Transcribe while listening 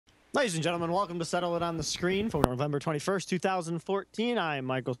Ladies and gentlemen, welcome to Settle It on the Screen for November 21st, 2014. I'm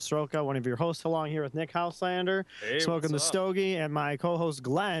Michael Soroka, one of your hosts, along here with Nick Houselander, smoking the stogie, and my co-host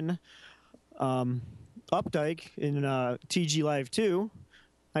Glenn Updike in TG Live 2.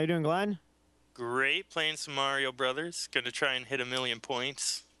 How you doing, Glenn? Great, playing some Mario Brothers. Going to try and hit 1,000,000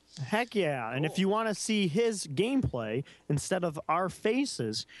 points. Heck yeah. Cool. And if you want to see his gameplay instead of our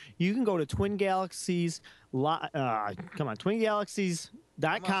faces, you can go to Twin Galaxies. Twin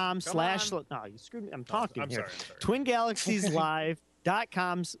Galaxies.com / no, you screwed me. I'm talking here. Sorry.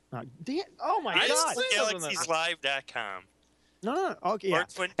 TwinGalaxiesLive.com. Oh my God. TwinGalaxiesLive.com. No. Okay. Yeah. Or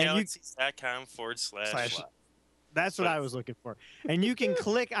TwinGalaxies.com /. That's what I was looking for. And you can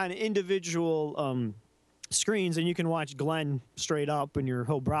click on individual screens and you can watch Glenn straight up in your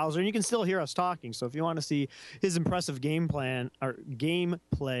whole browser, and you can still hear us talking. So if you want to see his impressive gameplay,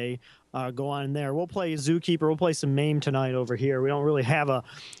 go on there. We'll play Zookeeper. We'll play some MAME tonight over here. We don't really have a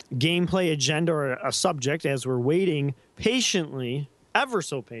gameplay agenda or a subject, as we're waiting patiently, ever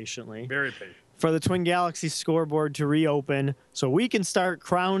so patiently, very patient, for the Twin Galaxies scoreboard to reopen so we can start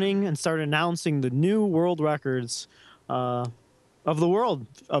crowning and start announcing the new world records of the world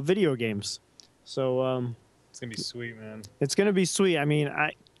of video games. So it's gonna be sweet, man. It's gonna be sweet. I mean,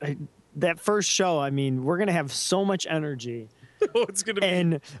 that first show, I mean, we're gonna have so much energy. It's gonna be,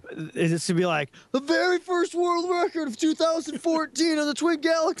 and it's gonna be like the very first world record of 2014 on the Twin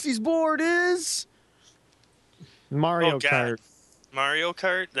Galaxies board is Mario Kart. Mario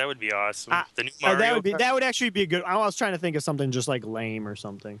Kart? That would be awesome. The new Mario that would actually be a good. I was trying to think of something just like lame or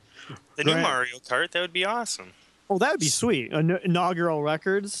something. The new Mario Kart, that would be awesome. Oh, that would be sweet. Inaugural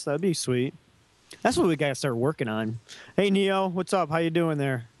records, that'd be sweet. That's what we gotta start working on. Hey Neo, what's up? How you doing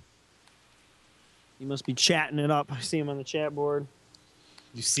there? You must be chatting it up. I see him on the chat board.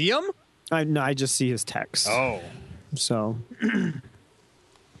 You see him? No, I just see his text. Oh, so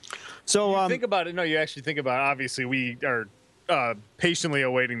think about it. No, you actually think about it. Obviously, we are patiently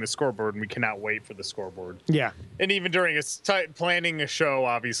awaiting the scoreboard, and we cannot wait for the scoreboard. Yeah, and even during planning a show,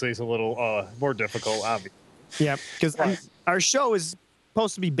 obviously, is a little more difficult. Obviously. Yeah, because our show is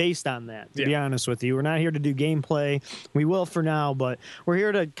supposed to be based on that, to be honest with you. We're not here to do gameplay. We will for now, but we're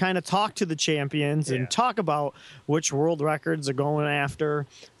here to kind of talk to the champions and talk about which world records are going after,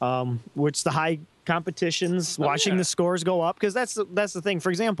 which the high competitions, watching the scores go up, because that's the thing. For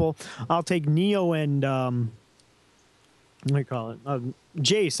example, I'll take Neo and what do you call it?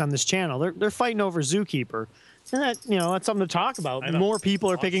 Jace on this channel. They're fighting over Zookeeper. And that, that's something to talk about. More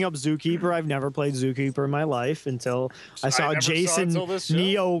people are picking up Zookeeper. I've never played Zookeeper in my life until I saw Jason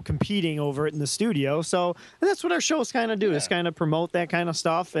Neo competing over it in the studio. So that's what our shows kind of do, is kind of promote that kind of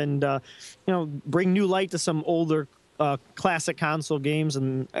stuff and, bring new light to some older classic console games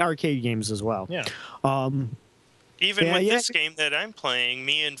and arcade games as well. Yeah. Even with this game that I'm playing,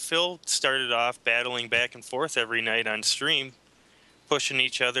 me and Phil started off battling back and forth every night on stream, pushing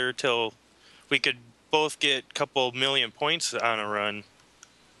each other till we could both get a couple million points on a run.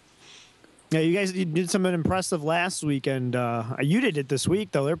 Yeah, you did something impressive last week, and you did it this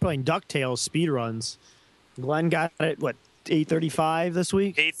week, though. They're playing DuckTales speed runs. Glenn got it, 8:35 this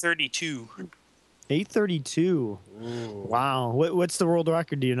week? 8:32. 8:32. Wow. What's the world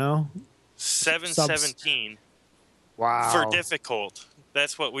record, do you know? 7:17. Wow. For difficult.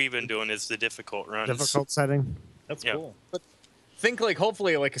 That's what we've been doing, is the difficult runs. Difficult setting. That's cool. But think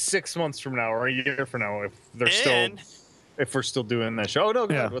hopefully 6 months from now or a year from now, if we're still doing that show. Oh no,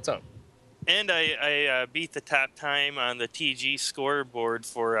 good. Yeah. What's up? And I beat the top time on the TG scoreboard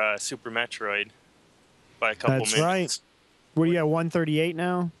for Super Metroid by a couple minutes. That's right. What do you got? 138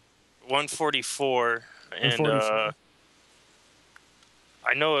 now. 144, and 144.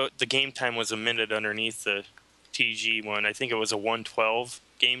 I know the game time was a minute underneath the TG one. I think it was a 112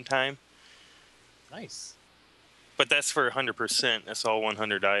 game time. Nice. But that's for 100%. That's all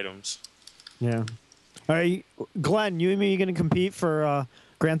 100 items. Yeah. All right, Glenn, you and me are going to compete for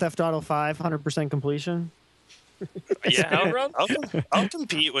Grand Theft Auto 5 100% completion? Yeah, I'll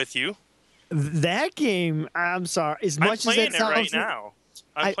compete with you. That game, I'm sorry. I'm playing it right now.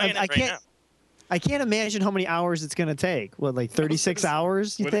 I'm playing it right now. I can't imagine how many hours it's going to take. 36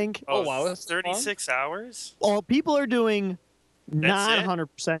 hours, you think? Oh, wow. That's 36 hours? Well, people are doing not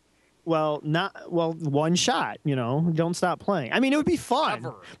 100%. One shot, don't stop playing. I mean, it would be fun,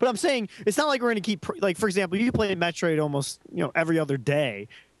 but I'm saying it's not like we're going to keep, for example, you can play Metroid almost, every other day,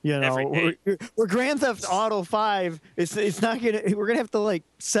 Every day. We're Grand Theft Auto 5, it's not going to, we're going to have to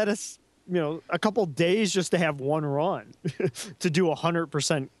set us, a couple days just to have one run to do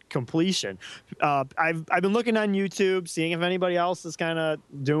 100% completion. I've been looking on YouTube, seeing if anybody else is kind of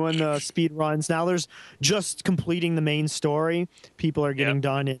doing the speed runs. Now there's just completing the main story. People are getting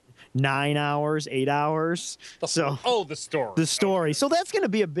done 9 hours, 8 hours. The story. The story. Okay. So that's going to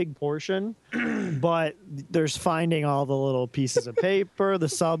be a big portion, but there's finding all the little pieces of paper, the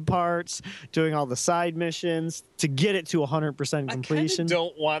sub parts, doing all the side missions to get it to 100% completion. I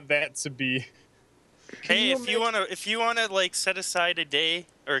don't want that to be. Hey, if you wanna like set aside a day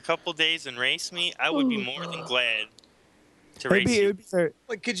or a couple days and race me, I would be more than glad to race you.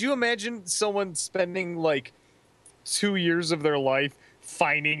 Like, could you imagine someone spending like 2 years of their life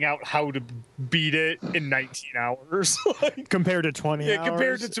finding out how to beat it in 19 hours? Like, compared to 20 hours?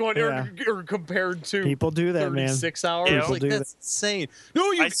 Compared to 20 or compared to people do that, 36 man. hours. People like, that's insane.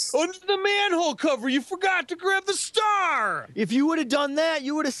 No, under the manhole cover, you forgot to grab the star. If you would have done that,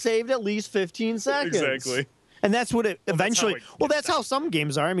 you would have saved at least 15 seconds. Exactly. And that's what it eventually. That's how some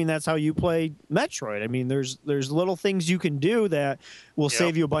games are. I mean, that's how you play Metroid. I mean, there's little things you can do that will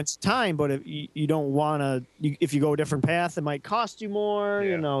save you a bunch of time. But if you don't want to, if you go a different path, it might cost you more.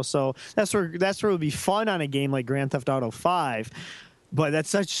 You know, so that's where it would be fun on a game like Grand Theft Auto 5. But that's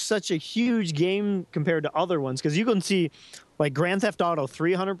such a huge game compared to other ones, because you can see like Grand Theft Auto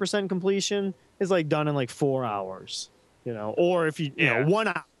 300% completion is like done in like 4 hours. You know, or if you know 1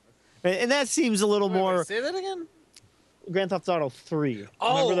 hour. And that seems a little more. Say that again. Grand Theft Auto 3.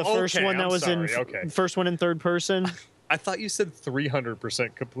 Oh, remember the first one that was in first one in third person? I thought you said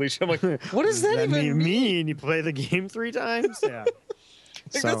 300% completion. I'm like, what does that even mean? You play the game 3 times? Yeah.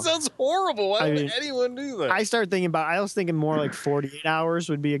 That sounds horrible. Why would anyone do that? I was thinking more like 48 hours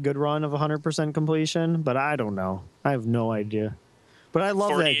would be a good run of 100% completion, but I don't know. I have no idea. But I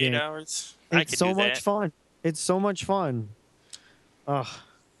love that game. 48 hours? It's so much fun. It's so much fun. Ugh.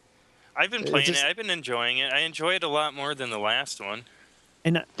 I've been playing it. I've been enjoying it. I enjoy it a lot more than the last one.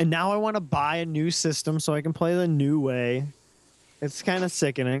 And now I want to buy a new system so I can play the new way. It's kind of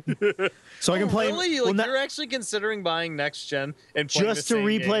sickening. So I can play. Really? You're actually considering buying next gen and playing just to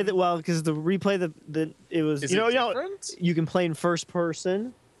replay game? Well, because the replay that it was. Is it different? You can play in first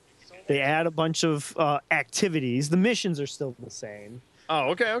person. They add a bunch of activities. The missions are still the same.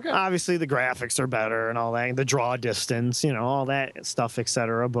 Oh, okay. Obviously, the graphics are better and all that, the draw distance, all that stuff,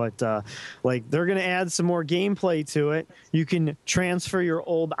 etc. But like, they're gonna add some more gameplay to it. You can transfer your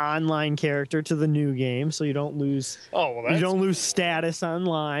old online character to the new game, so you don't lose. Oh, well, you don't lose status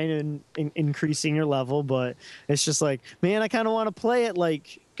online and increasing your level. But it's just like, man, I kind of want to play it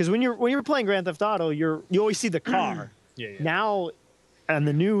like, because when you're playing Grand Theft Auto, you always see the car. Yeah. Now, on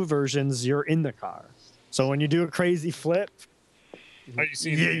the new versions, you're in the car. So when you do a crazy flip. Are you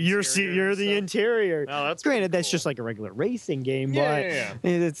seeing you're the interior. Oh, that's granted. cool. That's just like a regular racing game, but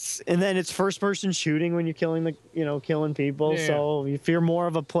it's first person shooting when you're killing people. Yeah. So if you're more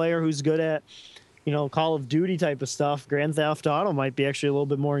of a player who's good at Call of Duty type of stuff, Grand Theft Auto might be actually a little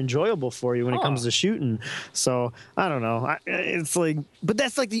bit more enjoyable for you when it comes to shooting. So I don't know. It's like, but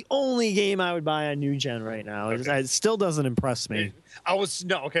that's like the only game I would buy on new gen right now. Okay. It still doesn't impress me. That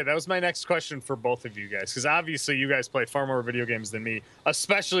was my next question for both of you guys, because obviously you guys play far more video games than me,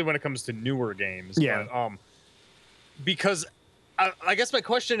 especially when it comes to newer games. Yeah. But, because I guess my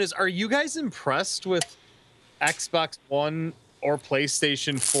question is, are you guys impressed with Xbox One or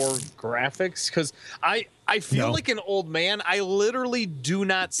PlayStation 4 graphics? Because I feel like an old man. I literally do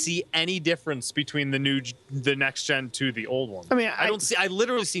not see any difference between the next gen to the old one. I mean, I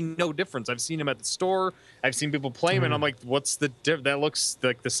literally see no difference. I've seen them at the store. I've seen people play them, and I'm like, what's the that looks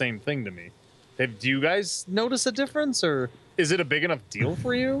like the same thing to me. Do you guys notice a difference, or is it a big enough deal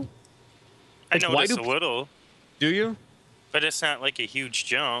for you? I notice a little. Do you? But it's not like a huge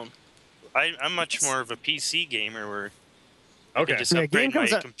jump. I'm much more of a PC gamer where I can just upgrade my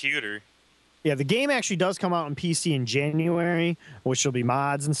computer. Yeah, the game actually does come out on PC in January, which will be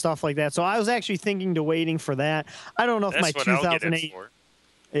mods and stuff like that. So I was actually thinking to waiting for that. I don't know if my 2008.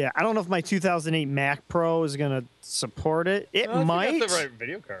 Yeah, I don't know if my 2008 Mac Pro is gonna support it. It might. If you got the right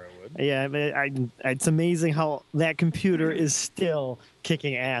video card, it would. Yeah, but it's amazing how that computer is still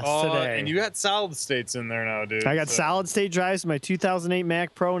kicking ass today. And you got solid states in there now, dude. I got solid state drives in my 2008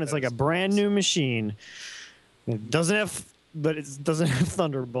 Mac Pro, and it's like a brand new machine. It doesn't have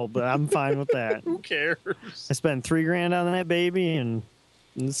Thunderbolt, but I'm fine with that. Who cares? I spent $3,000 on that baby, and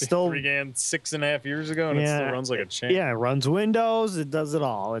it's still $3,000 6.5 years ago, and it still runs like a champ. Yeah, it runs Windows. It does it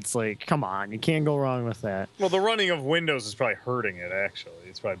all. It's like, come on, you can't go wrong with that. Well, the running of Windows is probably hurting it. Actually,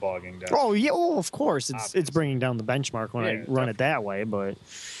 it's probably bogging down. Oh yeah, of course, it's bringing down the benchmark when I run it that way. But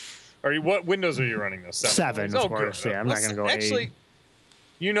what Windows are you running though? 7, of course. Good. Yeah, I'm not gonna go 8. Actually,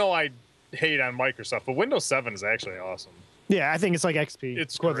 I hate on Microsoft, but Windows 7 is actually awesome. Yeah, I think it's like XP.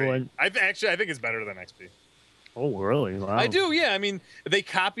 It's equivalent. Great. I think it's better than XP. Oh, really? Wow. I do, yeah. I mean, they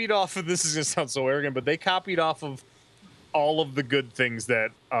copied off of, this is going to sound so arrogant, but they copied off of all of the good things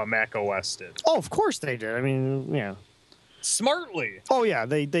that Mac OS did. Oh, of course they did. I mean, yeah. Smartly. Oh, yeah.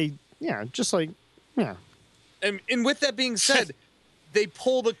 They just like, yeah. And with that being said, they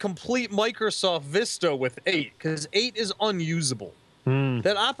pulled a complete Microsoft Vista with 8 because 8 is unusable.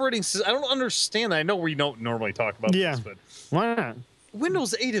 That operating system, I don't understand that. I know we don't normally talk about this, but why not?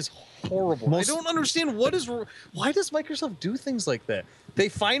 Windows 8 is horrible. I don't understand why does Microsoft do things like that? They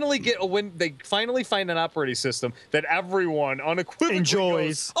finally they finally find an operating system that everyone unequivocally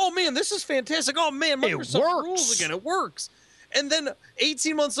enjoys. Goes, oh man, this is fantastic. Oh man, Microsoft rules again. It works. And then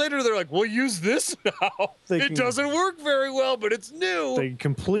 18 months later, they're like, we'll use this now. It doesn't work very well, but it's new. They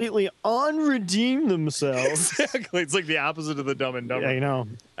completely unredeem themselves. Exactly. It's like the opposite of the Dumb and Dumber. Yeah, you know.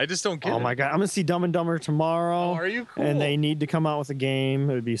 I just don't get it. Oh, my God. I'm going to see Dumb and Dumber tomorrow. Oh, are you cool? And they need to come out with a game.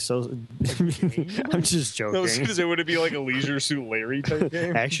 It would be so... I'm just joking. I was going to say, would it be like a Leisure Suit Larry type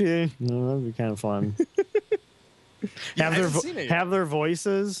game? Actually, no, that would be kind of fun. Have their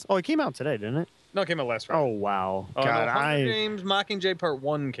voices. Oh, it came out today, didn't it? No, it came out last Friday. Oh, wow. God, no, Hunger Games Mockingjay Part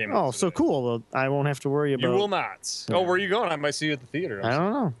 1 came out. Oh, so cool. I won't have to worry about... You will not. Yeah. Oh, where are you going? I might see you at the theater. I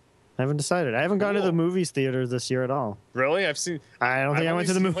don't know. I haven't decided. I haven't gone to the movies theater this year at all. Really? I don't think I went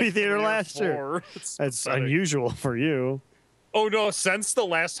to the movie theater last year. It's unusual for you. Oh, no. Since the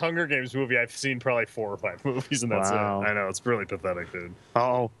last Hunger Games movie, I've seen probably 4 or 5 movies, and that's it. I know. It's really pathetic, dude.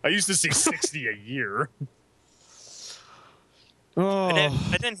 Oh. I used to see 60 a year. Oh.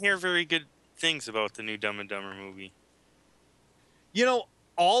 I didn't hear very good things about the new Dumb and Dumber movie. You know,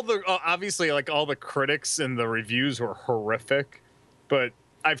 all the obviously, like, all the critics and the reviews were horrific, but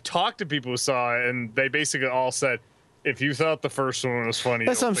I've talked to people who saw it, and they basically all said, if you thought the first one was funny,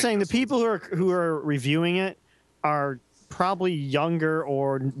 that's what I'm saying. The people who are reviewing it are probably younger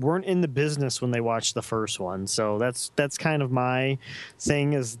or weren't in the business when they watched the first one. So that's kind of my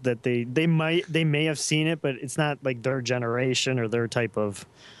thing, is that they may have seen it, but it's not like their generation or their type of...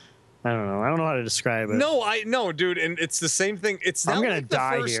 I don't know how to describe it. No, dude, and it's the same thing. It's not like the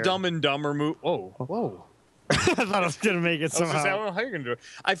first here. Dumb and Dumber movie. Oh, whoa. I thought I was going to make it somehow. I don't know how you're going to do it.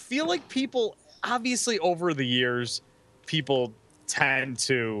 I feel like people, obviously over the years, people tend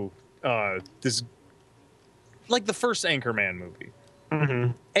to, like the first Anchorman movie.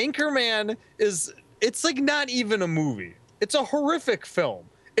 Mm-hmm. Anchorman it's like not even a movie. It's a horrific film.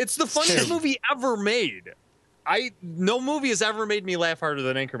 It's the funniest movie ever made. No movie has ever made me laugh harder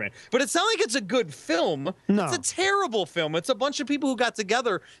than Anchorman. But it's not like it's a good film. No. It's a terrible film. It's a bunch of people who got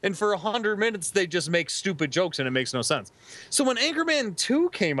together, and for 100 minutes, they just make stupid jokes, and it makes no sense. So when Anchorman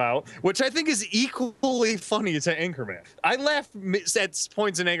 2 came out, which I think is equally funny to Anchorman, I laughed at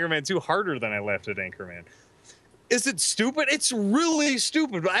points in Anchorman 2 harder than I laughed at Anchorman. Is it stupid? It's really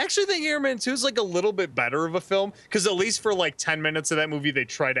stupid. But I actually think Anchorman 2 is like a little bit better of a film, because at least for like 10 minutes of that movie, they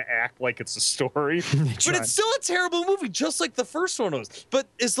try to act like it's a story. But it's still a terrible movie, just like the first one was. But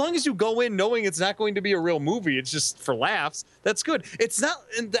as long as you go in knowing it's not going to be a real movie, it's just for laughs, that's good. It's not,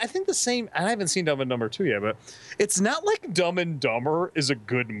 and I think the same, I haven't seen Dumb and Dumber 2 yet, but it's not like Dumb and Dumber is a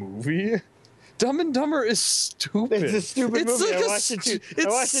good movie. Dumb and Dumber is stupid. It's a stupid movie. Like I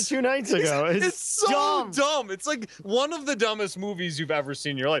watched it 2 nights ago. It's so dumb. It's like one of the dumbest movies you've ever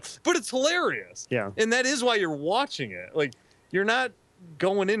seen in your life. But it's hilarious. Yeah. And that is why you're watching it. Like, you're not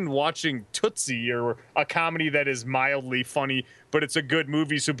going in watching Tootsie or a comedy that is mildly funny, but it's a good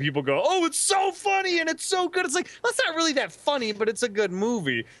movie, so people go, oh, it's so funny and it's so good. It's like, that's not really that funny, but it's a good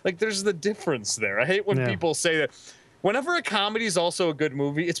movie. Like, there's the difference there. I hate when people say that. Whenever a comedy is also a good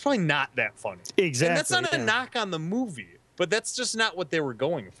movie, it's probably not that funny. Exactly. And that's not a knock on the movie, but that's just not what they were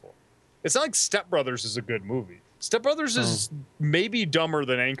going for. It's not like Step Brothers is a good movie. Step Brothers is maybe dumber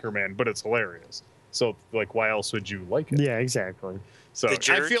than Anchorman, but it's hilarious. So, like, why else would you like it? Yeah, exactly. So I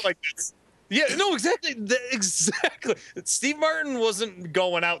feel like it's... Yeah, no, exactly. Exactly. Steve Martin wasn't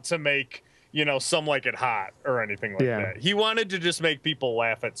going out to make, Some Like It Hot or anything like that. He wanted to just make people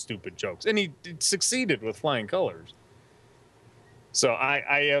laugh at stupid jokes. And he succeeded with flying colors. So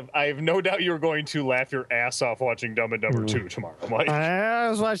I have no doubt you're going to laugh your ass off watching Dumb and Dumber 2 tomorrow, Mike. I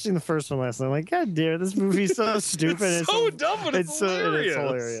was watching the first one last night. I'm like, God damn, this movie's so stupid. It's so dumb, but it's hilarious. It's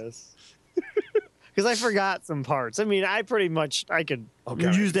hilarious. Because I forgot some parts. I mean, I could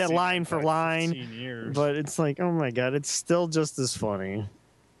use that line for line, but it's like, oh my God, it's still just as funny.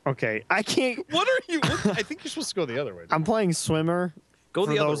 Okay, I can't. What are you? I think you're supposed to go the other way. I'm playing Swimmer. Go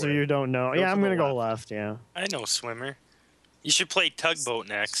the other way. For those of you who don't know. Yeah, I'm going to go left, yeah. I know Swimmer. You should play Tugboat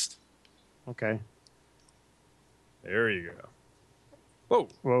next. Okay. There you go.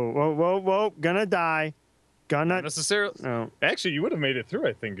 Whoa. Whoa. Gonna die. Not necessarily. No. Actually, you would have made it through,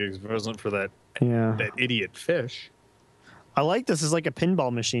 I think, if it wasn't for that idiot fish. I like this. It's like a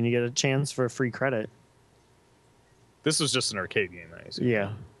pinball machine. You get a chance for a free credit. This was just an arcade game, I assume.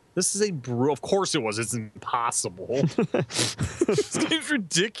 Yeah. This is of course it was. It's impossible. This game's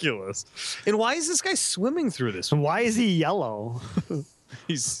ridiculous. And why is this guy swimming through this? And why is he yellow? And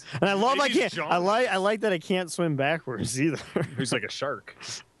I love I like that I can't swim backwards either. He's like a shark.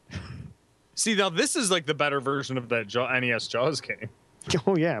 See, now this is like the better version of that NES Jaws game.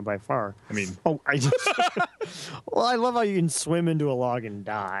 Oh yeah, by far. I mean, well, I love how you can swim into a log and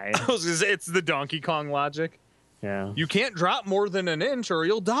die. It's the Donkey Kong logic. Yeah. You can't drop more than an inch or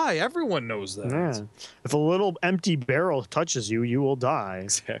you'll die. Everyone knows that. Yeah. If a little empty barrel touches you, you will die.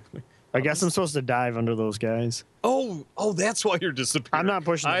 Exactly. I guess I'm supposed to dive under those guys. Oh, that's why you're disappearing. I'm not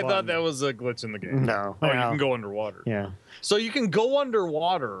pushing the I button. thought that was a glitch in the game. No. Oh, you can go underwater. Yeah. So you can go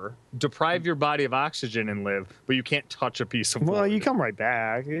underwater, deprive your body of oxygen and live, but you can't touch a piece of wood. Well, you come right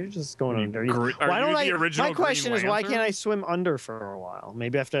back. You're just going under. My question is, why can't I swim under for a while?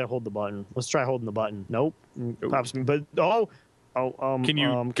 Maybe I have to hold the button. Let's try holding the button. Nope. Pops me. But can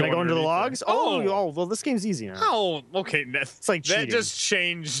I go under the logs? Well, this game's easy now. Oh, okay. It's like cheating. That just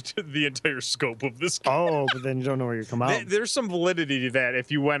changed the entire scope of this game. Oh, but then you don't know where you come out. There's some validity to that.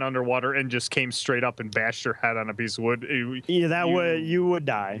 If you went underwater and just came straight up and bashed your head on a piece of wood, you would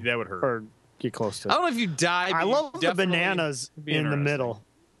die. That would hurt. Or get close to it. I don't know if you die. I love the bananas in the middle.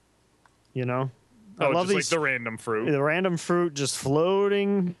 You know? I love these, like the random fruit. The random fruit just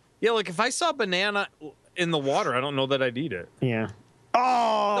floating. Yeah, like if I saw a banana in the water, I don't know that I'd eat it. Yeah.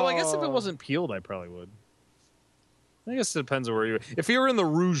 Oh. No, I guess if it wasn't peeled, I probably would. I guess it depends on where you. If you were in the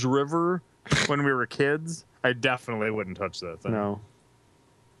Rouge River when we were kids, I definitely wouldn't touch that thing. No.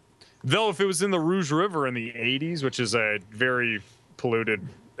 Though if it was in the Rouge River in the 80s, which is a very polluted,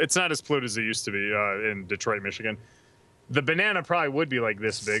 it's not as polluted as it used to be in Detroit, Michigan. The banana probably would be like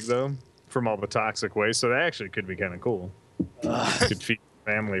this big though, from all the toxic waste. So that actually could be kind of cool. Could feed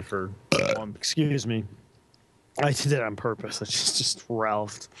family for one. Excuse me. I did it on purpose. I just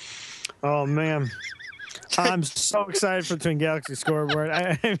ralphed. Oh man, I'm so excited for Twin Galaxy Scoreboard.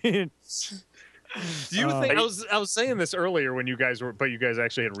 I mean, do you think I was saying this earlier when you guys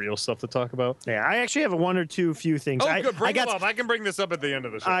actually had real stuff to talk about? Yeah, I actually have few things. Oh, good. Bring them up. I can bring this up at the end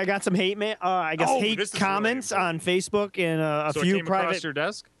of the show. I got some hate comments on Facebook and a few it came private. Across your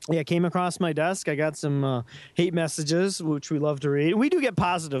desk? Yeah, it came across my desk. I got some hate messages, which we love to read. We do get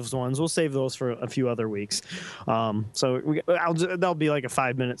positive ones. We'll save those for a few other weeks. That'll be like a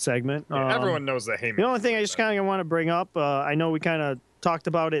 5-minute segment. Yeah, everyone knows that hate. The only thing I just kind of want to bring up, I know we kind of talked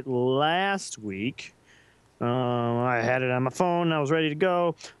about it last week. I had it on my phone. I was ready to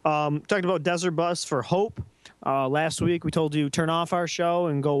go. Talked about Desert Bus for Hope. Last week, we told you turn off our show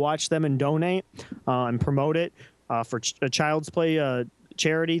and go watch them and donate and promote it for a Child's Play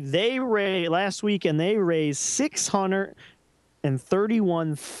charity. They last week and they raised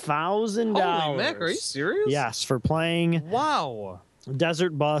 $631,000. Holy Mac, are you serious? Yes, for playing. Wow.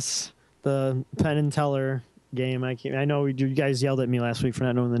 Desert Bus, the Penn and Teller game. I know you guys yelled at me last week for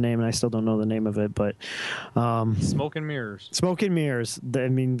not knowing the name, and I still don't know the name of it. But Smoke and Mirrors. Smoke and Mirrors. I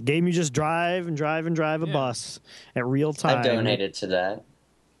mean, game you just drive a bus at real time. I donated to that.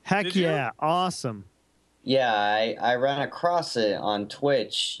 Heck yeah, awesome. Yeah, I ran across it on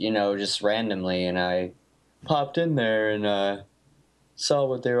Twitch, just randomly, and I popped in there and saw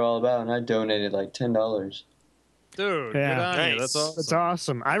what they were all about, and I donated like $10. Dude, good on you. That's awesome. That's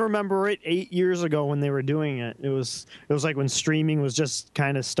awesome. I remember it 8 years ago when they were doing it. It was like when streaming was just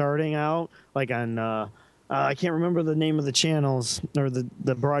kind of starting out, like on I can't remember the name of the channels or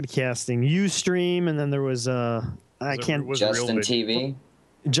the broadcasting. Ustream, and then there was Justin TV.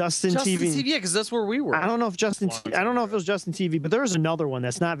 Justin TV. Yeah, because that's where we were. I don't know if it was Justin TV, but there was another one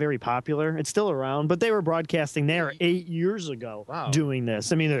that's not very popular. It's still around, but they were broadcasting there 8 years ago doing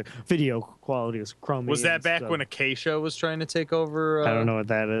this. I mean, the video quality was crummy. Was that back when Acacia was trying to take over? I don't know what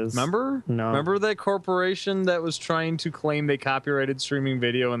that is. Remember? No. Remember that corporation that was trying to claim they copyrighted streaming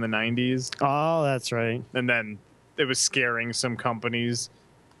video in the 90s? Oh, that's right. And then it was scaring some companies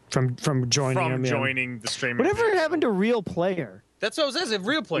from joining the streaming. Whatever happened to Real Player? That's what I was asking.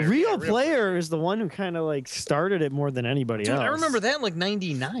 Real Player. Real Player is the one who kind of like started it more than anybody else. I remember that in like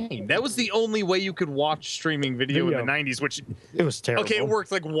 '99. That was the only way you could watch streaming video in the '90s, which it was terrible. Okay, it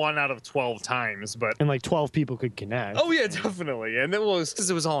worked like 1 out of 12 times, but and like 12 people could connect. Oh yeah, definitely. And it was because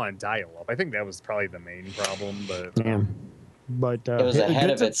it was all on dial-up. I think that was probably the main problem. But but it was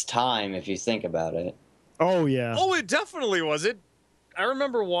ahead of its time if you think about it. Oh yeah. Oh, it definitely was. I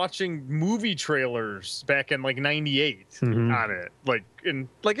remember watching movie trailers back in like '98 on it.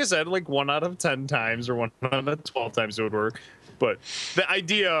 Like I said, like 1 out of 10 times or 1 out of 12 times it would work. But the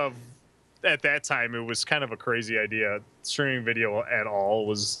idea of at that time, it was kind of a crazy idea. Streaming video at all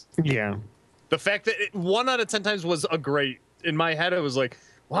was The fact that 1 out of 10 times was a great. In my head, it was like,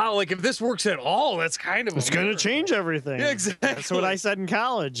 wow, like if this works at all, that's kind of. It's going to change everything. Yeah, exactly. That's what I said in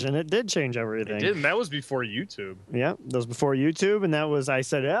college, and it did change everything. It did, and that was before YouTube. Yeah, that was before YouTube, and that was I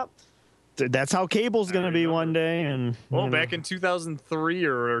said, yep. That's how cable's going to be one day. And well, back in 2003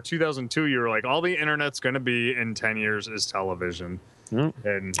 or 2002, you were like, all the internet's going to be in 10 years is television.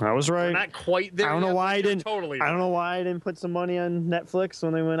 And I was right. Not quite there. I don't know why I didn't. Totally. I don't know why I didn't put some money on Netflix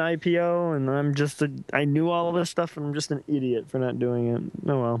when they went IPO, and I'm just I knew all of this stuff, and I'm just an idiot for not doing it.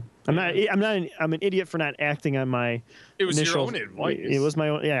 Oh well. I'm an idiot for not acting on my. It was initial, your own advice. It was my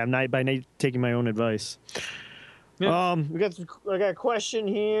own. Yeah, I'm not taking my own advice. Yeah. I got a question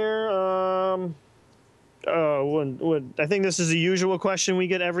here. I think this is the usual question we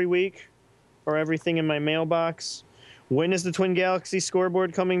get every week, or everything in my mailbox. When is the Twin Galaxies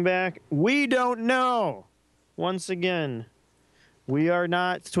scoreboard coming back? We don't know. Once again, we are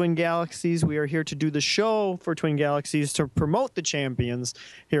not Twin Galaxies. We are here to do the show for Twin Galaxies to promote the champions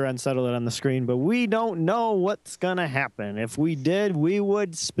here on Settle It on the Screen, but we don't know what's going to happen. If we did, we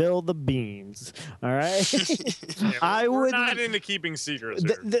would spill the beans. All right? Yeah, we're not into keeping secrets.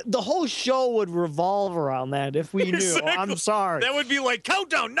 The whole show would revolve around that if we knew. Exactly. I'm sorry. That would be like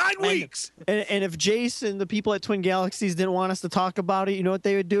countdown 9 weeks. And if Jason, the people at Twin Galaxies, didn't want us to talk about it, you know what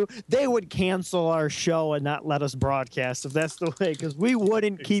they would do? They would cancel our show and not let us broadcast if that's the way, because we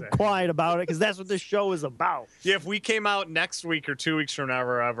wouldn't keep quiet about it, because that's what this show is about. Yeah, if we came out next week or 2 weeks from now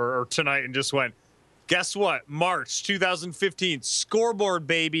or tonight and just went, guess what? March 2015, scoreboard,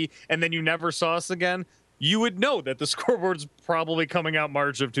 baby, and then you never saw us again, you would know that the scoreboard's probably coming out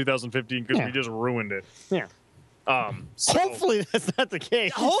March of 2015 because we just ruined it. Yeah. So, hopefully that's not the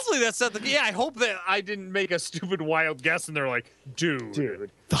case. Hopefully that's not the case. Yeah, I hope that I didn't make a stupid wild guess and they're like, dude.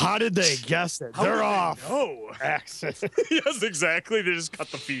 How did they guess it? They're off. Oh, access. Yes, exactly. They just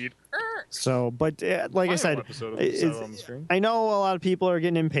cut the feed. So, but like I said, I know a lot of people are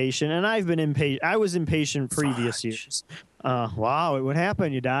getting impatient, and I've been impatient. I was impatient previous years. Wow, what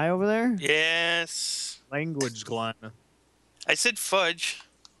happened? You die over there? Yes. Language, Glenn. I said fudge.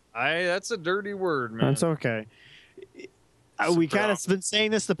 That's a dirty word, man. That's okay. We kind of been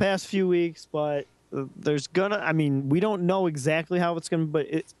saying this the past few weeks, but there's we don't know exactly how it's gonna, but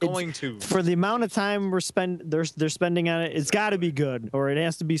it's going to, for the amount of time they're spending on it, it's got to be good, or it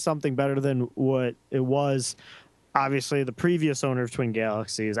has to be something better than what it was. Obviously, the previous owner of Twin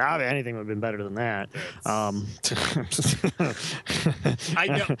Galaxies, anything would have been better than that. I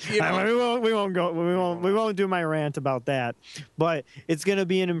know. We won't do my rant about that. But it's going to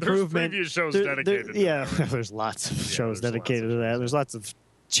be an improvement. There's previous shows dedicated. There's lots of shows dedicated to that. There's lots of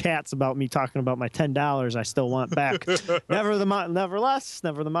chats about me talking about my $10 I still want back. Never the mind.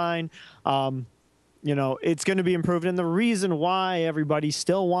 It's going to be improved. And the reason why everybody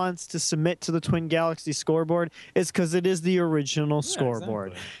still wants to submit to the Twin Galaxy scoreboard is because it is the original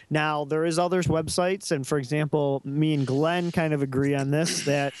scoreboard. Exactly. Now, there is others websites. And for example, me and Glenn kind of agree on this,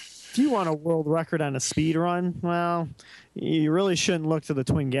 that if you want a world record on a speed run, well, you really shouldn't look to the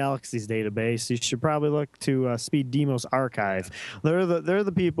Twin Galaxies database. You should probably look to Speed Demos Archive. They're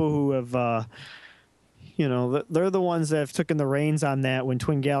the people who have... they're the ones that have taken the reins on that when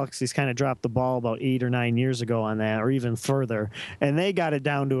Twin Galaxies kind of dropped the ball about 8 or 9 years ago on that, or even further. And they got it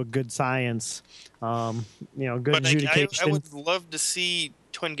down to a good science, good adjudication. I would love to see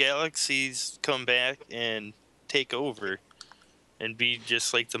Twin Galaxies come back and take over and be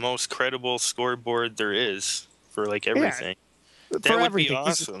just like the most credible scoreboard there is for like everything. Yeah, that would be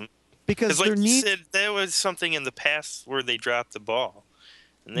awesome. Because like you said, that was something in the past where they dropped the ball.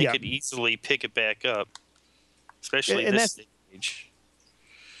 And they could easily pick it back up, especially this day and age.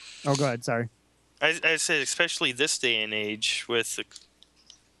 Oh, go ahead. Sorry. I said especially this day and age with,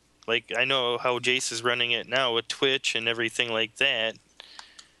 I know how Jace is running it now with Twitch and everything like that.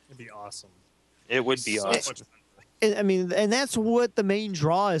 It'd be awesome. It would be awesome. And that's what the main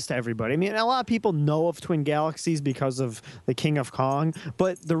draw is to everybody. I mean, a lot of people know of Twin Galaxies because of the King of Kong,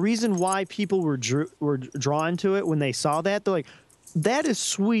 but the reason why people were drawn to it when they saw that, they're like, that is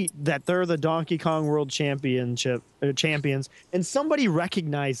sweet that they're the Donkey Kong World champions, and somebody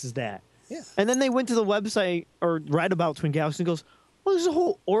recognizes that. Yeah. And then they went to the website or read about Twin Galaxies and goes, well, there's a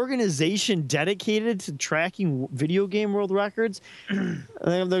whole organization dedicated to tracking video game world records. They're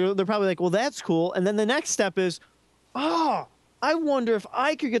probably like, well, that's cool. And then the next step is, I wonder if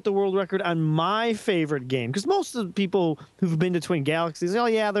I could get the world record on my favorite game. Because most of the people who've been to Twin Galaxies,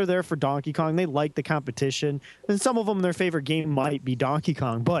 they're there for Donkey Kong. They like the competition. And some of them, their favorite game might be Donkey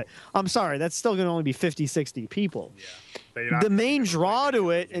Kong. But I'm sorry, that's still going to only be 50, 60 people. Yeah. The main draw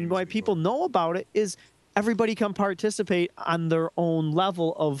to it and why people know about it is everybody can participate on their own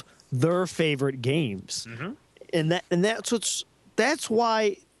level of their favorite games. And that's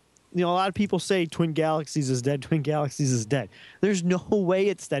why, you know, a lot of people say Twin Galaxies is dead. Twin Galaxies is dead. There's no way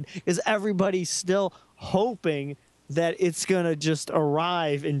it's dead, because everybody's still hoping that it's gonna just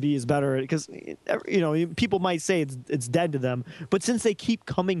arrive and be as better. Because, you know, people might say it's dead to them, but since they keep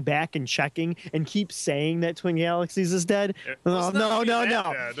coming back and checking and keep saying that Twin Galaxies is dead, no.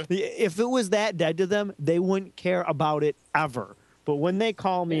 If it was that dead to them, they wouldn't care about it ever. But when they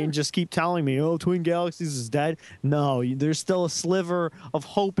call me and just keep telling me, oh, Twin Galaxies is dead, no, there's still a sliver of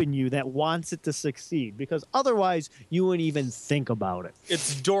hope in you that wants it to succeed, because otherwise you wouldn't even think about it.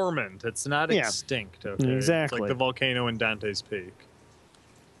 It's dormant. It's not extinct. Okay? Exactly. It's like the volcano in Dante's Peak.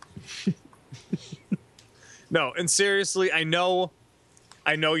 No, and seriously, I know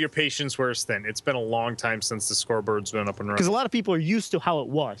your patience wears thin. It's been a long time since the scoreboard's been up and running. Because a lot of people are used to how it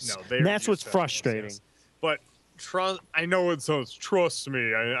was. No, and that's what's frustrating. Yes. But I know it sounds. Trust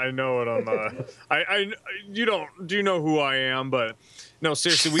me, I know it. Do you know who I am? But no,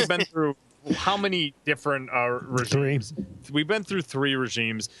 seriously, we've been through how many different regimes? We've been through 3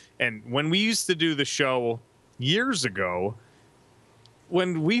 regimes, and when we used to do the show years ago,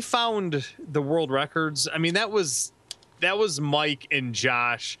 when we found the world records, I mean, that was Mike and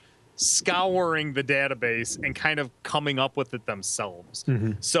Josh scouring the database and kind of coming up with it themselves.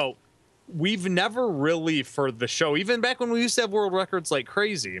 So we've never really, for the show, even back when we used to have world records like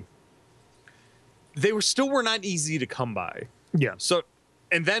crazy, they were not easy to come by. Yeah. So,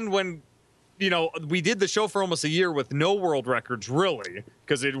 and then when, you know, we did the show for almost a year with no world records, really,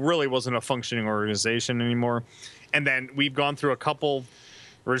 because it really wasn't a functioning organization anymore. And then we've gone through a couple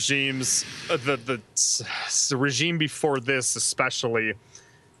regimes, the regime before this especially,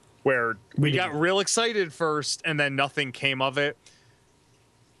 where we got real excited first and then nothing came of it.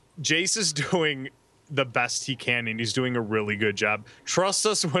 Jace is doing the best he can, and he's doing a really good job. Trust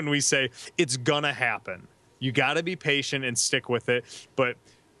us when we say it's gonna happen. You got to be patient and stick with it. But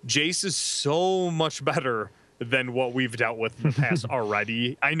Jace is so much better than what we've dealt with in the past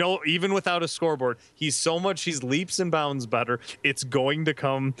already. I know even without a scoreboard, he's leaps and bounds better. It's going to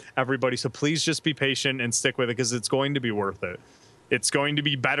come, everybody. So please just be patient and stick with it, because it's going to be worth it. It's going to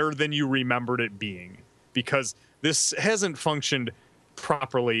be better than you remembered it being, because this hasn't functioned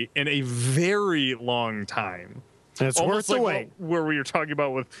properly in a very long time. And it's worth the wait. Where we were talking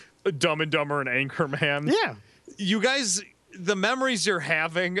about with Dumb and Dumber and Anchorman. Yeah. You guys, the memories you're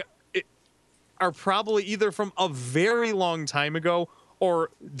having are probably either from a very long time ago,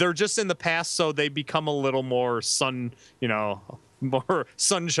 or they're just in the past, so they become a little more more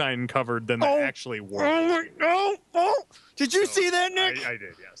sunshine covered than they actually were. Did you see that, Nick? I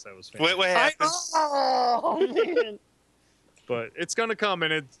did, yes. That was fantastic. What happened? Oh, man. But it's gonna come,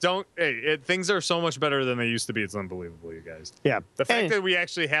 and things are so much better than they used to be. It's unbelievable, you guys. Yeah. The fact that we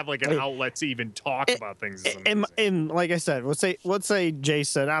actually have like an outlet to even talk about things is amazing. And like I said, let's say Jay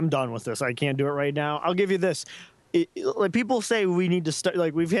said, I'm done with this. I can't do it right now. I'll give you this. Like people say we need to start,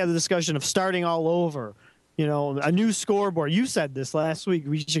 like we've had the discussion of starting all over. You know, a new scoreboard. You said this last week.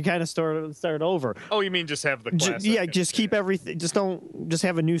 We should kind of start over. Oh, you mean just have the classic? Just keep everything. Just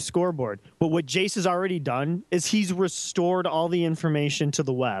have a new scoreboard. But what Jace has already done is he's restored all the information to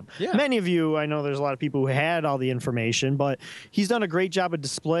the web. Yeah. Many of you, I know there's a lot of people who had all the information, but he's done a great job of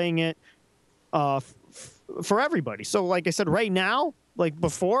displaying it for everybody. So like I said, right now, like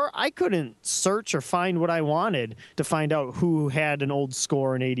before, I couldn't search or find what I wanted to find out who had an old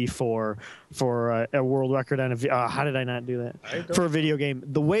score in '84 for a world record on how did I not do that for a video game?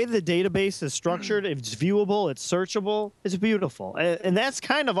 The way the database is structured, it's viewable, it's searchable, it's beautiful, and that's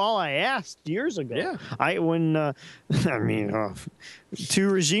kind of all I asked years ago. Yeah, 2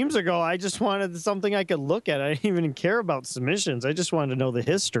 regimes ago, I just wanted something I could look at. I didn't even care about submissions. I just wanted to know the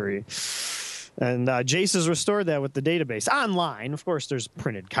history. And Jace has restored that with the database online. Of course, there's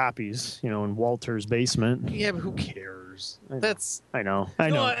printed copies, in Walter's basement. Yeah, but who cares? I know.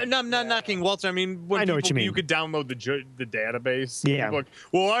 No, I'm not knocking Walter. I mean, I know what you mean. You could download the database. Yeah. Like,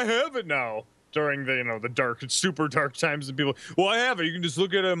 well, I have it now during the the super dark times, and people, well, I have it. You can just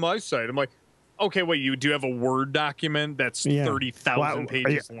look at it on my site. I'm like, okay, wait, you do have a Word document that's 30,000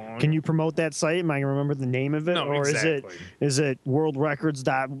 pages long? Can you promote that site? Am I going to remember the name of it? No, or exactly. is it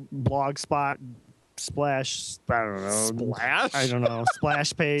worldrecords.blogspot splash, I don't know. Splash? I don't know.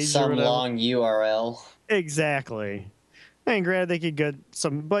 Splash page Some or whatever. long URL. Exactly. And granted, they could get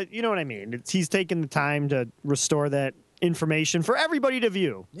some, but you know what I mean. He's taken the time to restore that information for everybody to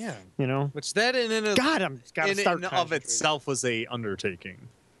view. Yeah. Which that in and of itself was a undertaking.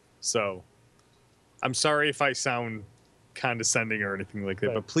 So I'm sorry if I sound condescending or anything like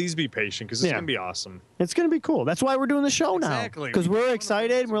that, but please be patient because it's gonna be awesome. It's gonna be cool. That's why we're doing the show now. Because we're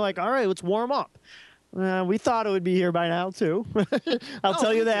excited and we're like, all right, let's warm up. We thought it would be here by now too. I'll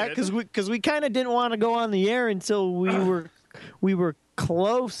tell you that because we kind of didn't want to go on the air until we were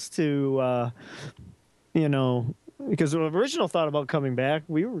close to because the original thought about coming back,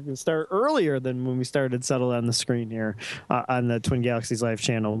 we were going to start earlier than when we started settled on the screen here on the Twin Galaxies Live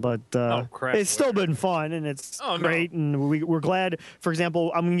channel. But it's still been fun and it's great. And we're glad. For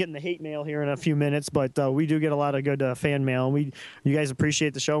example, I'm getting the hate mail here in a few minutes, but we do get a lot of good fan mail. You guys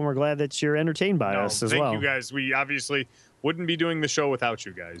appreciate the show, and we're glad that you're entertained by us as well. Thank you guys. We obviously wouldn't be doing the show without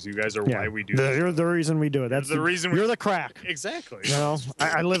you guys. You guys are why we do this. You're the reason we do it. That's the reason. You're the crack. Exactly.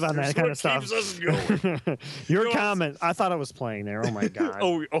 I live on that kind of stuff. Keeps us going. Your comment. I thought I was playing there. Oh my god.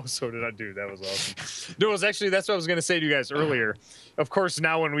 oh, so did I do? That was awesome. No, it was actually that's what I was going to say to you guys earlier. Of course,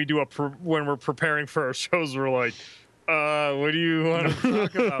 now when we do when we're preparing for our shows, we're like, what do you want to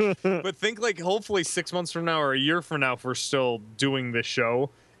talk about? But think like hopefully 6 months from now or a year from now, if we're still doing this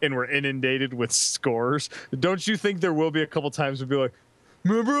show and we're inundated with scores, don't you think there will be a couple times we'll be like,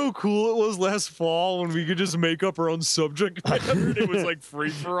 remember how cool it was last fall when we could just make up our own subject matter and it was like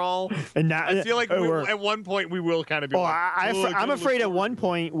free for all? And now I feel like at one point we will kind of be. I'm afraid at one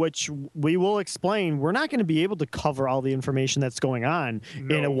point, which we will explain, we're not going to be able to cover all the information that's going on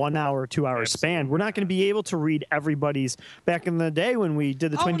in a 1 hour, 2 hour span. We're not going to be able to read everybody's. Back in the day when we did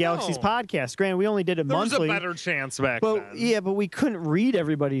the Twin Galaxies podcast, granted we only did it monthly. There was a better chance back then. Yeah, but we couldn't read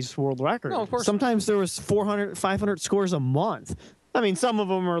everybody's world record. No, of course. Sometimes there was 400, 500 scores a month. I mean, some of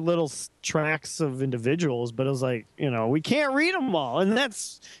them are little tracks of individuals, but it was like, we can't read them all. And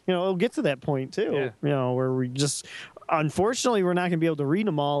that's, it'll get to that point too, where we just, unfortunately, we're not going to be able to read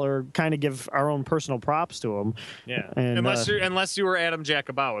them all or kind of give our own personal props to them. Yeah. And, unless you were Adam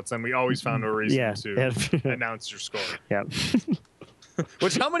Jakubowicz, then we always found a reason to announce your score. Yeah.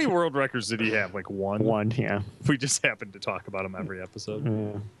 Which, how many world records did he have? Like one? One, yeah. We just happened to talk about him every episode.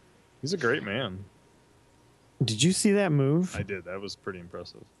 Yeah. He's a great man. Did you see that move? I did. That was pretty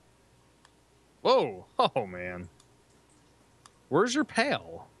impressive. Whoa. Oh, man. Where's your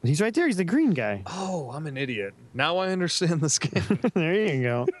pal? He's right there. He's the green guy. Oh, I'm an idiot. Now I understand this game. There you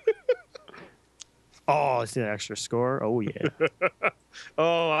go. Oh, I see the extra score. Oh, yeah.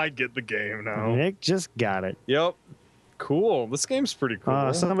 Oh, I get the game now. Nick just got it. Yep. Cool. This game's pretty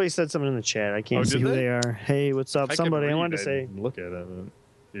cool. Somebody said something in the chat. I can't see who they are. Hey, what's up? Somebody. I wanted to say. Look at it.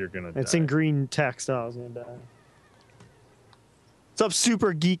 You're gonna. It's in green text. Oh, I was gonna die. What's up,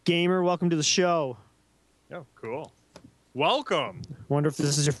 Super Geek Gamer? Welcome to the show. Oh, cool. Welcome. Wonder if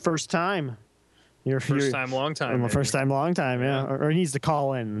this is your first time. First time, long time. First time, long time. Yeah. Or he needs to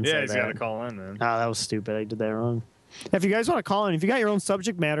call in. And yeah, he's got to call in, man. Oh, that was stupid. I did that wrong. If you guys want to call in, if you got your own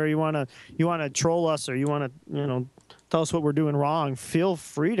subject matter, you want to troll us, or you want to tell us what we're doing wrong, feel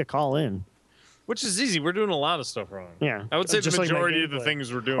free to call in. Which is easy. We're doing a lot of stuff wrong. Yeah, I would say the majority of the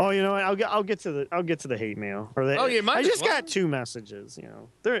things we're doing. Oh, you know what? I'll get to the hate mail. I just got 2 messages.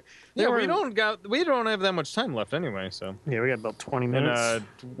 We don't have that much time left anyway. So yeah, we got about 20 minutes.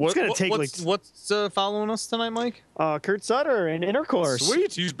 What's following us tonight, Mike? Kurt Sutter and Intercourse.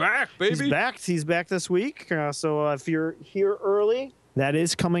 Sweet, he's back, baby. He's back this week. So if you're here early, that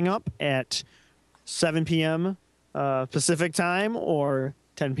is coming up at 7 p.m. Pacific time or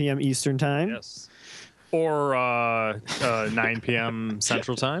 10 p.m. Eastern time. Yes. Or 9 p.m.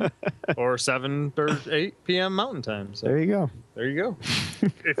 Central time. Or 7 or 8 p.m. Mountain time. So there you go.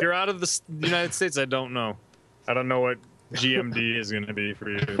 If you're out of the United States, I don't know. I don't know what GMD is going to be for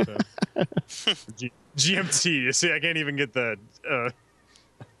you. So. GMT. You see, I can't even get the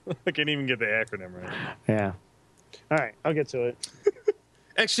acronym right. Yeah. All right, I'll get to it.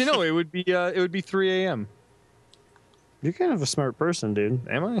 Actually, no. It would be 3 a.m. You're kind of a smart person, dude.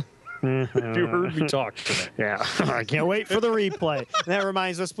 Am I? You heard me talk today. Yeah. I can't wait for the replay. That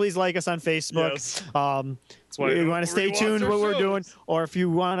reminds us, please like us on Facebook. Yes. You want to stay tuned what we're doing, or if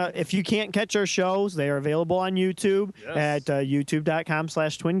you can't catch our shows, they are available on YouTube at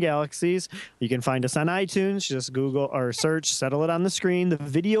youtube.com/Twin Galaxies. You can find us on iTunes. Just Google or search, settle it on the screen, the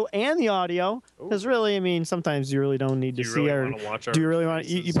video and the audio. Because really, sometimes you really don't need to see our. Do you really want?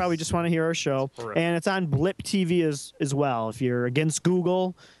 You probably just want to hear our show, and it's on Blip TV as well. If you're against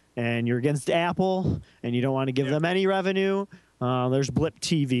Google and you're against Apple and you don't want to give them any revenue. There's Blip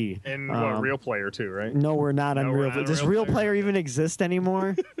TV. And Real Player too, right? No, we're not on Real Player. Does Real Player even exist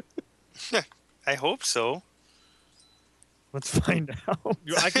anymore? I hope so. Let's find out.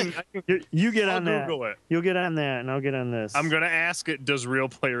 You get on that. Google it. You'll get on that, and I'll get on this. I'm going to ask it, does Real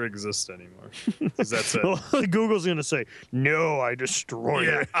Player exist anymore? Because that's it. Well, Google's going to say, no, I destroyed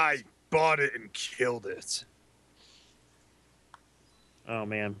it. I bought it and killed it. Oh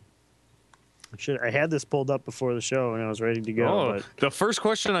man. I had this pulled up before the show and I was ready to go. Oh, but the first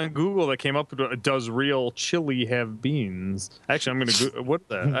question on Google that came up: does real chili have beans? Actually, I'm gonna what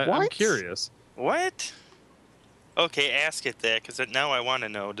the? I'm curious. What? Okay, ask it that because now I want to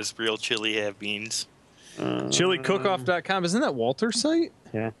know. Does real chili have beans? ChiliCookoff.com. Isn't that Walter's site?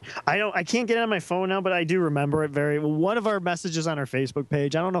 Yeah, I can't get it on my phone now, but I do remember it very well. One of our messages on our Facebook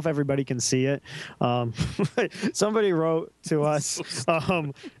page. I don't know if everybody can see it. Somebody wrote to us. It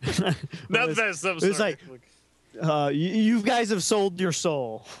was like, you guys have sold your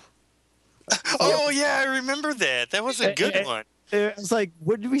soul. Oh yeah, I remember that. That was a good one. It's like,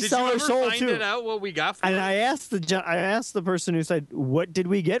 what did we sell our soul to? Did you ever find out what we got for it? And I asked the person who said, "What did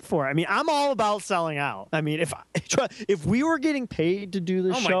we get for it?" I mean, I'm all about selling out. I mean, if we were getting paid to do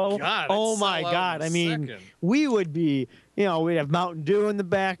the show, oh my god, I mean, we would be. You know, we'd have Mountain Dew in the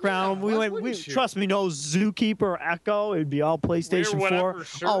background. Yeah, we trust me, no Zookeeper or Echo. It'd be all PlayStation 4.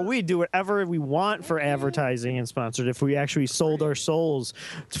 Sure. Oh, we'd do whatever we want for advertising and sponsored if we actually sold our souls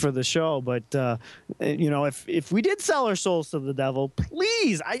for the show. But you know, if we did sell our souls to the devil,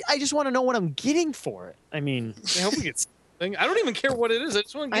 please, I just want to know what I'm getting for it. I mean, I hope we get something. I don't even care what it is. I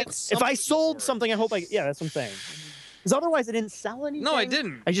just want to get something. If I sold something, I hope yeah, that's what I'm saying. Because otherwise, I didn't sell anything. No, I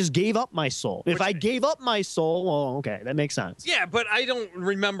didn't. I just gave up my soul. If I gave up my soul, well, okay, that makes sense. Yeah, but I don't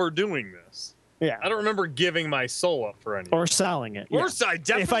remember doing this. Yeah, I don't remember giving my soul up for anything. Or selling it. Or I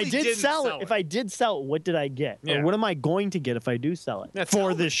definitely if I did didn't sell it, if I did sell it, what did I get? Yeah. Or what am I going to get if I do sell it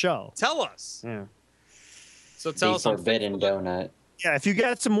for this show? Tell us. Yeah. So tell us. Forbidden donut. Yeah, if you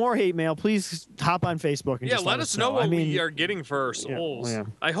got some more hate mail, please hop on Facebook and just let us know what we are getting for our souls. Yeah.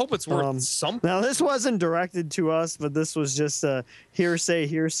 I hope it's worth something. Now, this wasn't directed to us, but this was just a hearsay.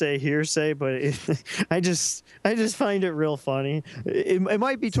 But I just find it real funny. It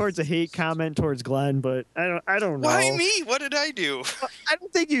might be towards a hate comment towards Glenn, but I don't know. Why me? What did I do? I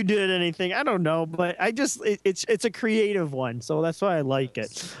don't think you did anything. I don't know, but it's a creative one, so that's why I like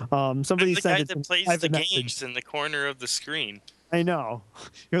it. Somebody said the guy that plays the games in the corner of the screen. I know.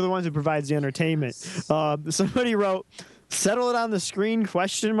 You're the ones who provides the entertainment. Somebody wrote, "Settle it on the screen, ?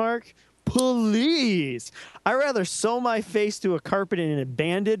 Please. I'd rather sew my face to a carpet in an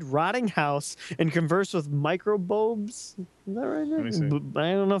abandoned, rotting house and converse with microbes." Is that right?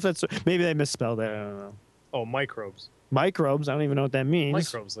 I don't know if that's... Maybe I misspelled that. I don't know. Oh, microbes. Microbes. I don't even know what that means.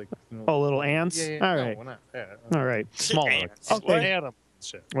 Microbes. Like, little ants? Yeah. All right. All right. Small ants. Okay. Atom.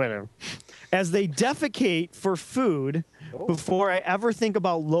 Shit. Whatever. As they defecate for food before I ever think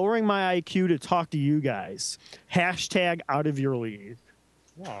about lowering my IQ to talk to you guys. # out of your league.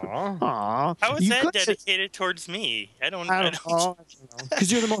 Aww. How is that dedicated towards me? I don't know.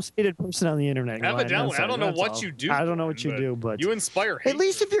 Because you're the most hated person on the internet. Evidently, I don't know what you do. I don't know what you do, but you inspire hate. At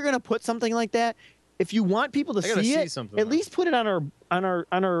least if you're gonna put something like that, if you want people to see it, at least put it on our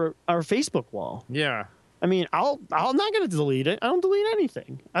Facebook wall. Yeah. I mean, I'm not gonna delete it. I don't delete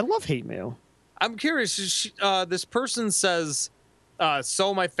anything. I love hate mail. I'm curious. This person says,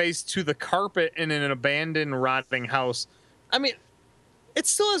 "Sew my face to the carpet in an abandoned, rotting house." I mean, it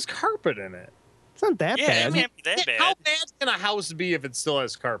still has carpet in it. It's not that bad. It can't be that bad. How bad can a house be if it still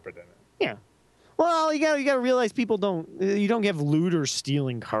has carpet in it? Yeah. Well, you gotta realize you don't have looters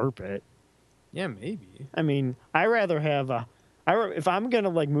stealing carpet. Yeah, maybe. I mean, I rather have if I'm gonna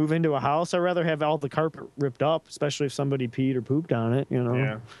like move into a house, I'd rather have all the carpet ripped up, especially if somebody peed or pooped on it. You know.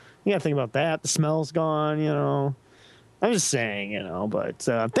 Yeah. You gotta think about that. The smell's gone. You know. I'm just saying. You know. But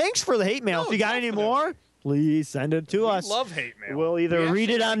thanks for the hate mail. If you got any more, please send it to us. We love hate mail. We'll either read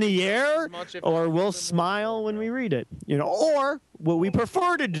it on the air or we'll smile when we read it. You know. Or what we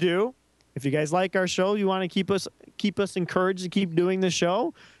prefer to do, if you guys like our show, you want to keep us encouraged to keep doing the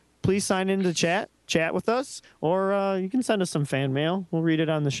show, please sign into chat with us, or you can send us some fan mail. We'll read it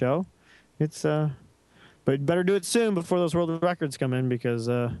on the show. But better do it soon before those world records come in, because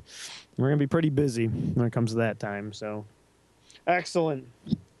we're gonna be pretty busy when it comes to that time. So, excellent.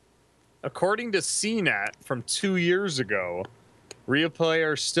 According to CNET from 2 years ago, Real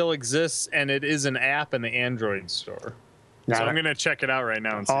Player still exists, and it is an app in the Android store. So I'm gonna check it out right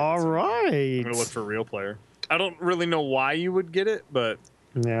now. And see all right. I'm gonna look for Real Player. I don't really know why you would get it, but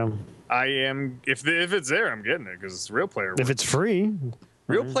yeah, I am. If it's there, I'm getting it because Real Player. If it's free,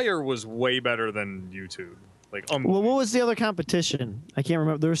 Real Player was way better than YouTube. Like, well, what was the other competition? I can't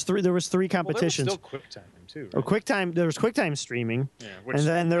remember. There was three competitions. Well, there was still QuickTime too. Right? Oh, QuickTime. There was QuickTime streaming. Yeah, and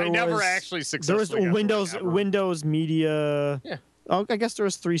then there I never actually successfully. There was Windows Media. Yeah. Oh, I guess there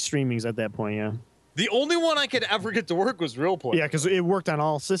was 3 streamings at that point. Yeah. The only one I could ever get to work was Real Player. Yeah, because it worked on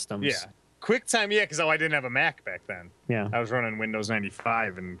all systems. Yeah. QuickTime, yeah, because I didn't have a Mac back then. Yeah. I was running Windows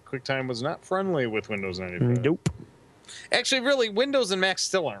 95, and QuickTime was not friendly with Windows 95. Nope. Actually, really, Windows and Mac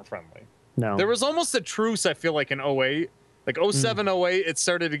still aren't friendly. No. There was almost a truce, I feel like, in 08. Like 07, 08, it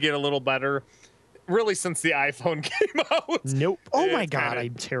started to get a little better. Really, since the iPhone came out. Nope. Oh my It's God, kinda-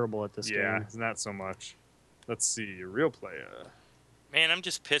 I'm terrible at this Yeah, game. not so much. Let's see, real player. Man, I'm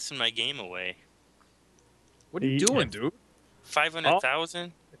just pissing my game away. What are you doing, dude?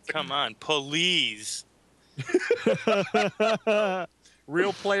 500,000? Come on, please.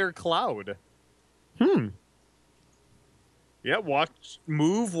 Real player cloud. Hmm. Yeah, watch,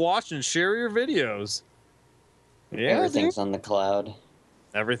 watch, and share your videos. Yeah, Everything's dude. on the cloud.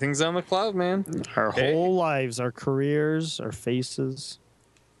 Everything's on the cloud, man. Our Hey. whole lives, our careers, our faces.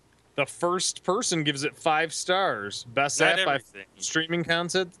 The first person gives it 5 stars. Best Not app by everything. streaming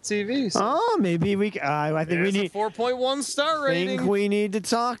content to TV. So Oh, maybe we. I think we there's a need. 4.1 star rating. Think we need to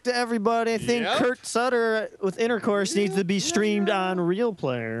talk to everybody. I think Yep. Kurt Sutter with Intercourse needs to be streamed on Real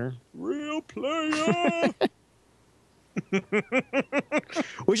Player, Real player.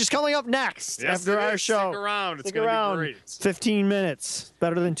 which is coming up next Yes, after it our is. show. Stick around. It's Stick gonna around. be great. 15 minutes,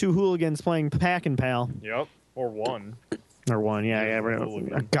 better than 2 hooligans playing Pack and Pal. Yep. Or 1. Or 1, yeah.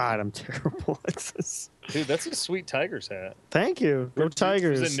 Hooligan. God, I'm terrible at this. Dude, that's a sweet Tigers hat. Thank you. Go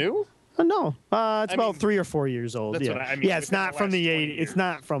Tigers. Is it new? Oh, no, it's I about mean, 3 or 4 years old. that's Yeah, what I mean, yeah. It's within not the from the last 80s. 20 It's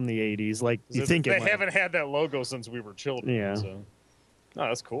not from the 80s. Like you think they it might. haven't had that logo since we were children. Yeah. So. No,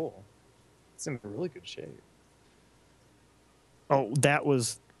 that's cool. It's in really good shape. Oh, that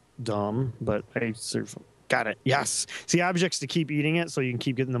was dumb, but I got it. Yes. See, objects to keep eating it, so you can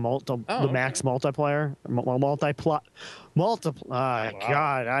keep getting the okay. max multiplier, multiply. Wow.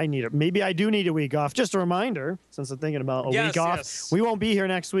 God, I need it. Maybe I do need a week off. Just a reminder, since I'm thinking about a week off. Yes. We won't be here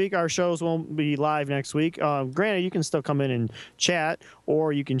next week. Our shows won't be live next week. Granted, you can still come in and chat,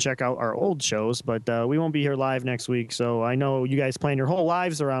 or you can check out our old shows, but we won't be here live next week. So I know you guys plan your whole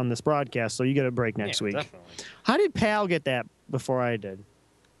lives around this broadcast, so you get a break next Yeah, week. Definitely. How did Pal get that before I did?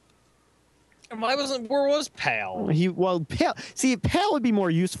 Where was Pal? Pal. See, Pal would be more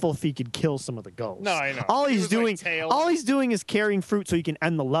useful if he could kill some of the ghosts. No, I know. All He he's was like doing, Tails. all he's doing is carrying fruit so he can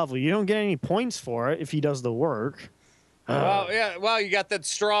end the level. You don't get any points for it if he does the work. Well, yeah. Well, you got that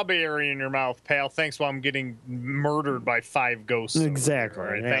strawberry in your mouth, Pal. Thanks while I'm getting murdered by 5 ghosts. over here. Exactly. All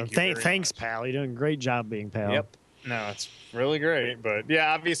right, Yeah. Thank you. very Thanks, much. Pal. You're doing a great job being Pal. Yep. No, it's really great. But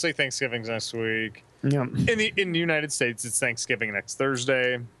yeah, obviously Thanksgiving's next week. Yep. In the United States, it's Thanksgiving next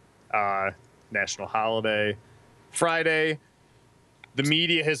Thursday. National holiday. Friday. The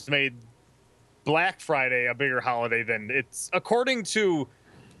media has made Black Friday a bigger holiday than it's according to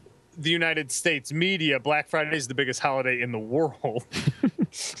the United States media. Black Friday is the biggest holiday in the world.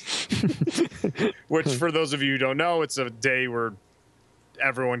 Which, for those of you who don't know, it's a day where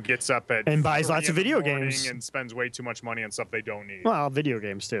everyone gets up at And buys 3 lots of in the video morning games. and spends way too much money on stuff they don't need. Well, video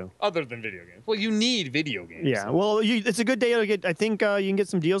games too. Other than video games. Well, you need video games. Yeah. Well, it's a good day to get. I think you can get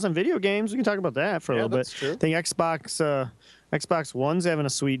some deals on video games. We can talk about that for a Yeah, little that's bit. true. I think Xbox One's having a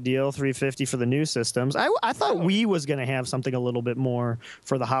sweet deal, $350 for the new systems. I thought Wii was going to have something a little bit more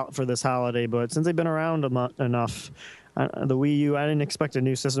for for this holiday, but since they've been around enough, the Wii U, I didn't expect a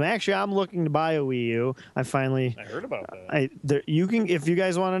new system. Actually, I'm looking to buy a Wii U. I heard about that. You can, if you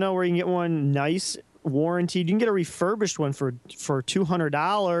guys want to know where you can get one nice warranted, you can get a refurbished one for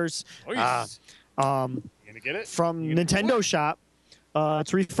 $200. Oh, yes. You gonna get it? From You gonna do Nintendo it? Shop.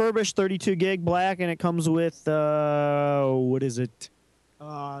 It's refurbished, 32 gig black, and it comes with what is it?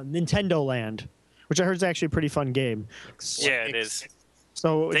 Nintendo Land, which I heard is actually a pretty fun game. Yeah, it is.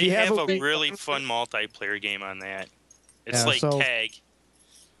 So if They you have have a really fun multiplayer game on that. It's Yeah, like so- tag.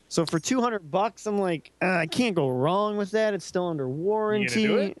 So for $200, I'm like, I can't go wrong with that. It's still under warranty.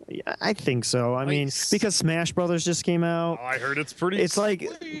 do it? Yeah, I think so. I mean, Nice. because Smash Brothers just came out. Oh, I heard it's pretty. It's like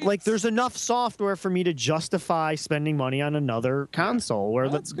there's enough software for me to justify spending money on another console. Where,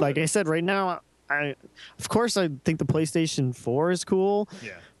 Well, that's like good. I said, right now, of course I think the PlayStation 4 is cool,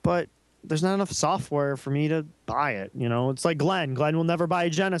 Yeah. but there's not enough software for me to buy it. You know, it's like Glenn. Glenn will never buy a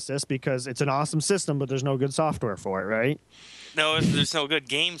Genesis because it's an awesome system, but there's no good software for it, right? No, there's no good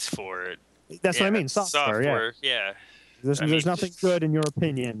games for it. That's what I Yeah, mean. Software. Yeah. yeah. There's I mean, nothing good in your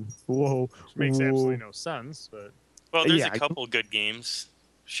opinion. Whoa. Which makes Whoa. absolutely no sense, but Well, there's Yeah, a couple good games.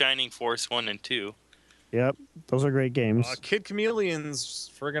 Shining Force 1 and 2. Yep, those are great games. Kid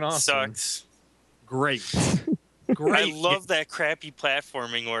Chameleon's friggin' awesome. Sucks. Great. I Great. love that crappy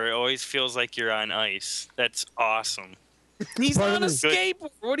platforming where it always feels like you're on ice. That's awesome. He's Part on a of the- skateboard.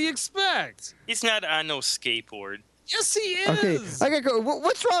 What do you expect? He's not on no skateboard. Yes, he Okay, is. I gotta go.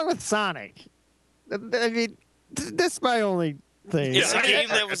 What's wrong with Sonic? I mean, that's my only thing. It's a Yeah, game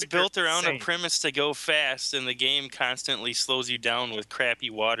that I was think built you're around a insane. premise to go fast, and the game constantly slows you down with crappy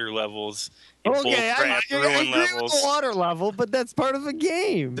water levels and Okay, I bullcrap agree ruin with the levels. water level, but that's part of the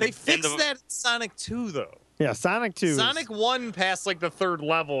game. They fixed the- that in Sonic 2 though. Yeah, Sonic 2. Sonic 1 past like the third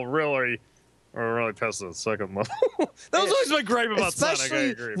level really, or really past the second level. That was always my gripe about Sonic. I Especially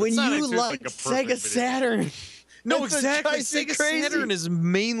agree. But when Sonic you 2 is like a perfect Sega video. Saturn. No, That's what exactly. drives me Sega crazy. Saturn is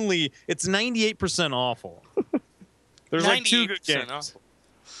mainly it's 98% awful. There's like 2 good 98% games.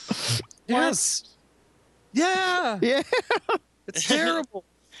 off. Yes. Yeah. Yeah. It's terrible.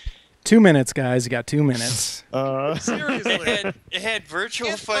 2 minutes, guys. You got 2 minutes. Seriously. It had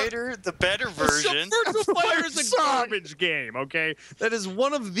Virtual Fighter, the better version. Virtual Fighter is a garbage game, okay? That is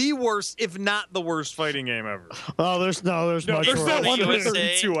one of the worst, if not the worst fighting game ever. Oh, there's much There's worse. that the one USA.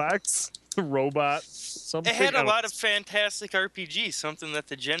 32X, the robot. Something. It had a I don't- lot of fantastic RPGs, something that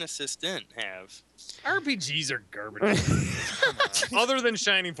the Genesis didn't have. RPGs are garbage. Come on. Other than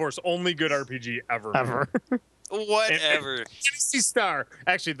Shining Force, only good RPG ever. Ever. Whatever. Fantasy Star.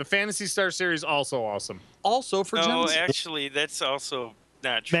 Actually, the Fantasy Star series also awesome. Also for No, Genesis. actually, that's also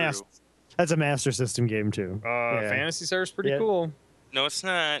not true. Mas- That's a Master System game, too. Yeah. Fantasy Star is pretty Yeah. cool. No, it's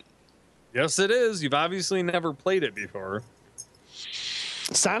not. Yes, it is. You've obviously never played it before.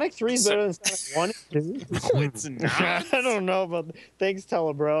 Sonic 3 is better than Sonic 1 and 2. No, it's not. I don't know, but thanks,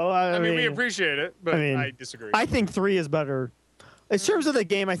 Telebro. I mean, we appreciate it, but I mean, I disagree. I think 3 is better. In terms of the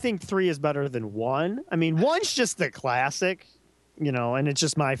game, I think 3 is better than 1. I mean, 1's just the classic, you know, and it's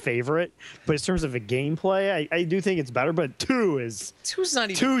just my favorite. But in terms of the gameplay, I do think it's better. But 2 is Two's not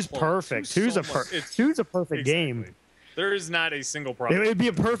even 2's close. perfect. Two's 2's a so much- it's- 2's a perfect exactly. game. There is not a single It problem. would be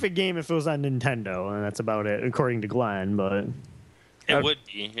a perfect game if it was on Nintendo, and that's about it, according to Glenn. But It would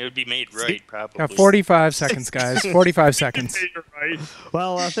be. It would be made right, probably. Got 45 seconds, guys. 45 seconds. You're right.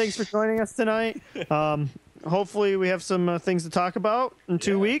 well, thanks for joining us tonight. Hopefully, we have some things to talk about in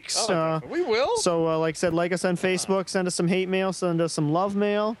 2 weeks. We will. So, like I said, like us on Facebook, send us some hate mail, send us some love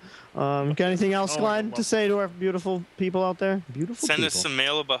mail. Got anything else, Oh, Glenn, love to say to our beautiful people out there? Beautiful Send people. us some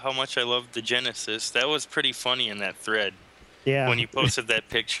mail about how much I love the Genesis. That was pretty funny in that thread Yeah. when you posted that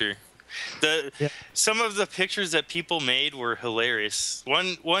picture. Yeah. Some of the pictures that people made were hilarious.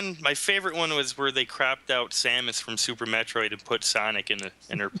 One, my favorite one was where they cropped out Samus from Super Metroid and put Sonic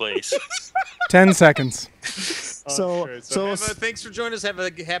in her place. 10 seconds. So thanks for joining us. Have a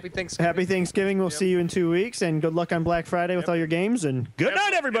happy Thanksgiving. happy Thanksgiving. We'll see you in 2 weeks, and good luck on Black Friday with all your games. And good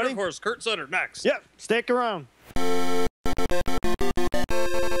night, everybody. And of course, Kurt Sutter next. Yep. Stick around.